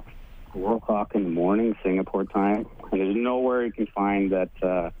 on at 4 o'clock in the morning, Singapore time, and there's nowhere you can find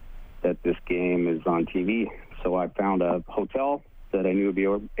that this game is on TV. So I found a hotel that I knew would be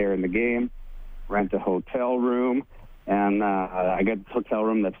airing the game, rent a hotel room, and I got this hotel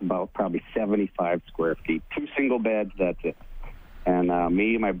room that's about probably 75 square feet, 2 single beds, that's it. And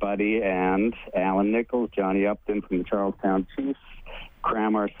me, my buddy, and Alan Nichols, Johnny Upton from the Charlestown Chiefs,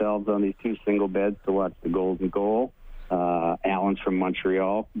 cram ourselves on these 2 single beds to watch the Golden Goal. Alan's from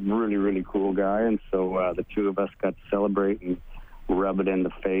Montreal, really, really cool guy, and so the 2 of us got to celebrate and rub it in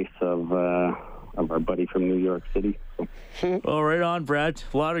the face of our buddy from New York City. Well, right on, Brad.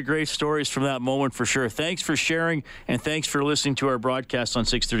 A lot of great stories from that moment for sure. Thanks for sharing, and thanks for listening to our broadcast on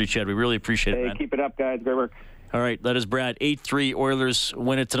 630 CHED. We really appreciate it, man. Keep it up, guys. Great work. All right, that is Brad. 8-3 Oilers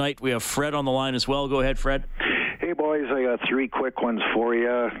win it tonight. We have Fred on the line as well. Go ahead, Fred. Hey, boys, I got 3 quick ones for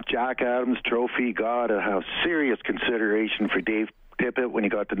you. Jack Adams Trophy got a serious consideration for Dave Tippett when he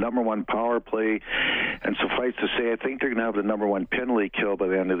got the #1 power play. And suffice to say, I think they're going to have the #1 penalty kill by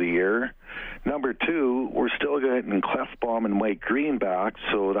the end of the year. Number 2, we're still getting Clefbaum and Mike Green back,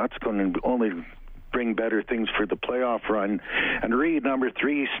 so that's going to only bring better things for the playoff run. And Reed, number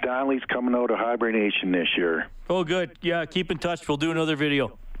 3, Stanley's coming out of hibernation this year. Oh, good. Yeah, keep in touch. We'll do another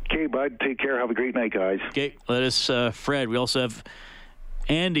video. Okay, bud. Take care. Have a great night, guys. Okay, that is Fred. We also have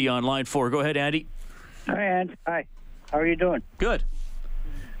Andy on line 4. Go ahead, Andy. Hi, Andy. Hi. How are you doing? Good.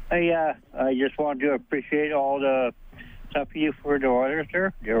 I just wanted to appreciate all the stuff you for the Oilers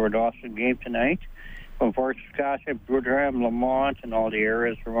there. They were an awesome game tonight. From Fort Saskatchewan, Bruderham, Lamont, and all the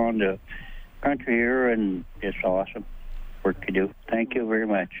areas around the country here, and it's awesome work you do. Thank you very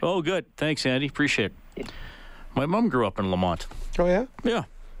much. Oh, good. Thanks, Andy. Appreciate it. My mom grew up in Lamont. Oh, yeah? Yeah.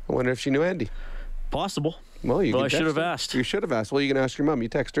 I wonder if she knew Andy. Possible. Well, I should have her. asked. You should have asked. Well, you can ask your mom. You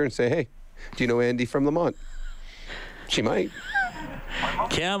text her and say, hey, do you know Andy from Lamont? She might.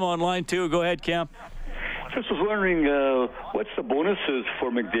 Cam on line 2. Go ahead, Cam. Just was wondering, what's the bonuses for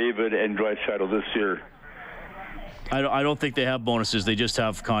McDavid and Draisaitl this year? I don't think they have bonuses. They just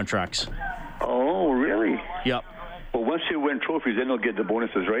have contracts. Oh, really? Yep. Well, once you win trophies, then they'll get the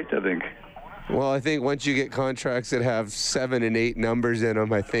bonuses, right, I think? Well, I think once you get contracts that have 7 and 8 numbers in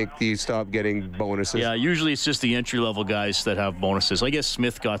them, I think you stop getting bonuses. Yeah, usually it's just the entry-level guys that have bonuses. I guess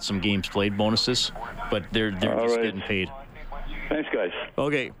Smith got some games played bonuses, but they're just getting paid. Thanks, guys.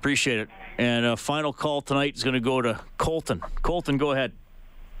 Okay, appreciate it. And a final call tonight is going to go to Colton. Colton, go ahead.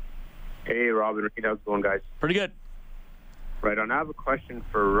 Hey, Rob and Reed. How's it going, guys? Pretty good. Right on. I have a question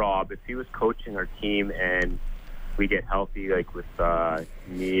for Rob. If he was coaching our team and we get healthy, like with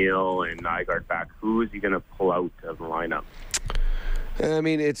Neil and Nygaard back, who is he going to pull out of the lineup? I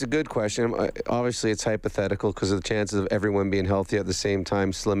mean, it's a good question. Obviously, it's hypothetical because of the chances of everyone being healthy at the same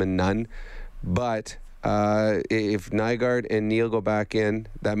time, slim and none. But if Nygaard and Neil go back in,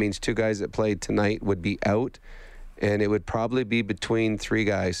 that means 2 guys that played tonight would be out. And it would probably be between 3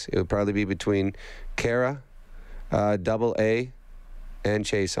 guys. It would probably be between Kara, Double A, and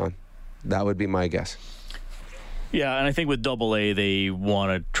Chason. That would be my guess. Yeah, and I think with Double A, they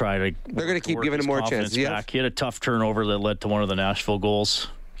want to try to. They're going to keep giving him more chances. Yeah, he had a tough turnover that led to one of the Nashville goals.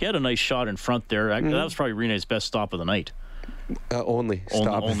 He had a nice shot in front there. That was probably Rene's best stop of the night. Only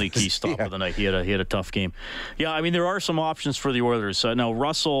key stop of the night. He had a tough game. Yeah, I mean there are some options for the Oilers. Now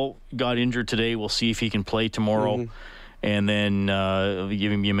Russell got injured today. We'll see if he can play tomorrow, and then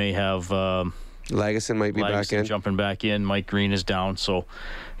you may have Lagesson might be back in, jumping back in. Mike Green is down, so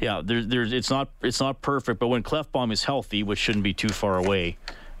yeah, it's not perfect. But when Clefbaum is healthy, which shouldn't be too far away,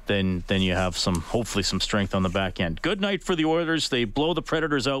 then you have hopefully some strength on the back end. Good night for the Oilers. They blow the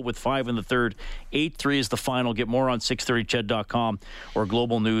Predators out with 5 in the third. 8-3 is the final. Get more on 630ched.com or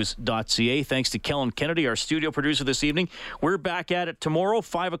globalnews.ca. Thanks to Kellen Kennedy, our studio producer this evening. We're back at it tomorrow,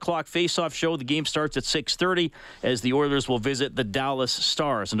 5 o'clock face-off show. The game starts at 6:30 as the Oilers will visit the Dallas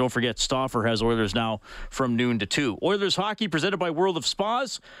Stars. And don't forget, Stauffer has Oilers now from noon to 2. Oilers hockey presented by World of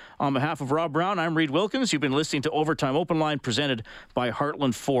Spas. On behalf of Rob Brown, I'm Reed Wilkins. You've been listening to Overtime Open Line presented by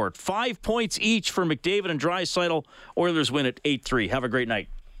Heartland Ford. 5 points each for McDavid and Draisaitl. Oilers win at 8-3. Have a great night.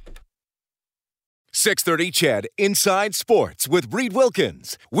 630 CHED Inside Sports with Reed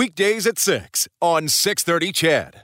Wilkins. Weekdays at 6 on 630 CHED.